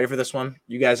baseball? Ready for this one?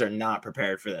 You guys are not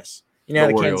prepared for this. You know,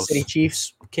 the Kansas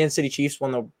City Chiefs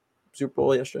won the Super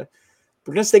Bowl yesterday.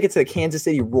 We're going to stick it to the Kansas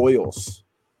City Royals.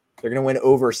 They're going to win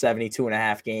over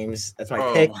 72.5 games. That's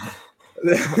my pick.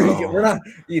 We're not,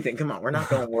 Ethan, come on. We're not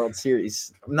going World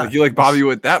Series. You like Bobby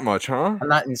Wood that much, huh? I'm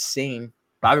not insane.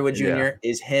 Bobby Wood Jr.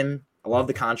 is him. I love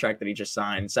the contract that he just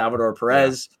signed. Salvador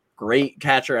Perez, great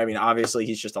catcher. I mean, obviously,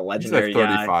 he's just a legendary guy.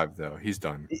 He's like 35, though. He's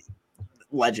done.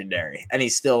 Legendary. And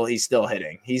he's still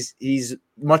hitting. He's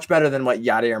much better than what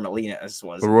Yadier Molina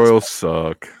was. The Royals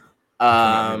suck.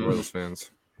 Royals fans.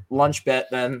 Lunch bet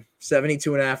then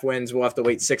 72.5 wins. We'll have to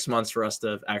wait 6 months for us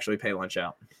to actually pay lunch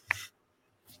out.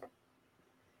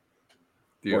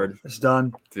 Deal. It's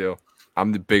done. Deal.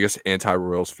 I'm the biggest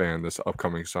anti-Royals fan this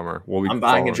upcoming summer. I'm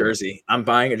buying a jersey. I'm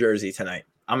buying a jersey tonight.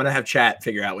 I'm gonna have chat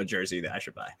figure out what jersey that I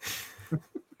should buy.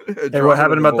 Hey, what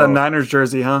happened about that Niners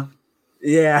jersey, huh?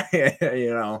 Yeah,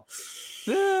 Yeah,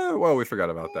 well, we forgot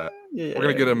about that. We're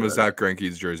gonna get him a Zach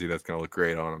Greinke's jersey. That's gonna look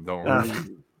great on him. Don't worry.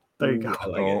 There you go.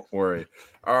 Don't worry.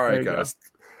 All right, guys.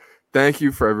 Thank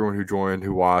you for everyone who joined,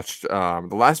 who watched. The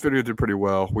last video did pretty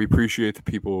well. We appreciate the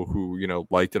people who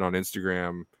liked it on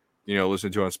Instagram.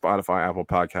 Listen to it on Spotify, Apple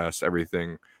Podcasts,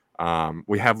 everything.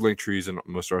 We have link trees in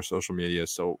most of our social media,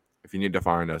 so if you need to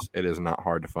find us, it is not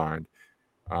hard to find.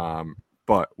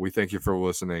 But we thank you for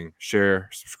listening. Share,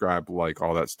 subscribe, like,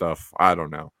 all that stuff. I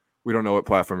don't know. We don't know what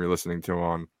platform you're listening to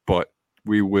on, but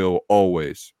we will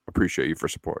always appreciate you for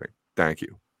supporting. Thank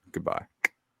you. Goodbye.